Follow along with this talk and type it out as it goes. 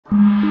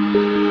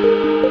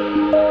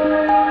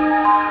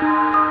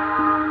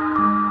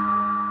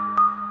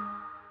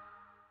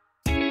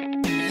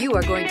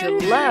are going to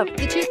love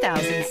the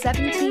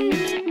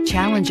 2017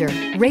 Challenger.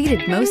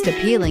 Rated most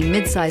appealing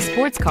midsize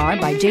sports car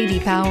by J.D.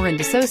 Power and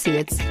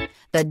Associates,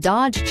 the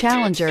Dodge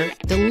Challenger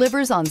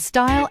delivers on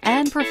style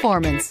and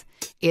performance.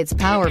 It's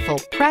powerful,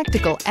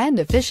 practical, and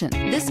efficient.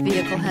 This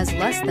vehicle has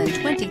less than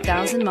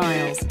 20,000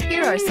 miles.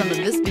 Here are some of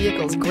this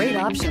vehicle's great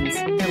options: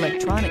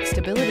 electronic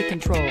stability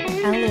control,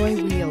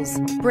 alloy wheels,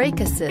 brake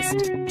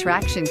assist,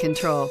 traction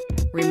control,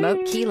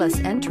 remote keyless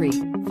entry,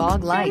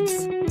 fog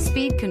lights,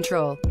 speed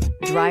control,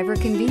 driver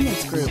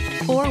convenience group,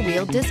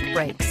 four-wheel disc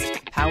brakes,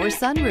 power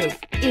sunroof.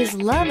 Is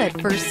love at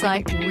first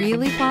sight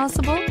really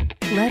possible?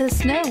 Let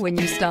us know when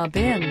you stop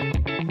in.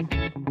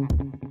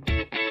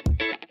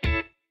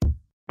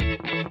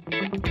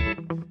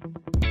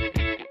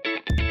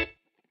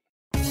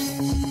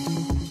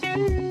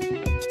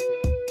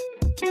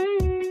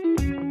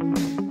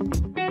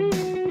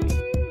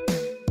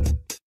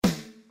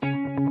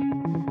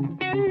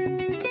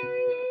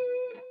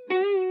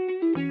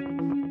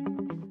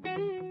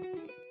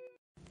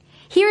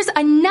 Here's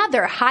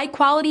another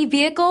high-quality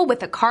vehicle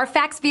with a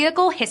CARFAX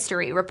Vehicle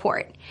History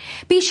Report.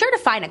 Be sure to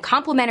find a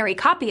complimentary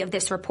copy of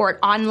this report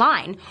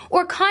online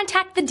or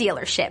contact the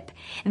dealership.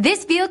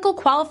 This vehicle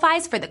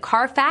qualifies for the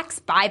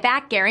CARFAX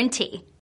Buyback Guarantee.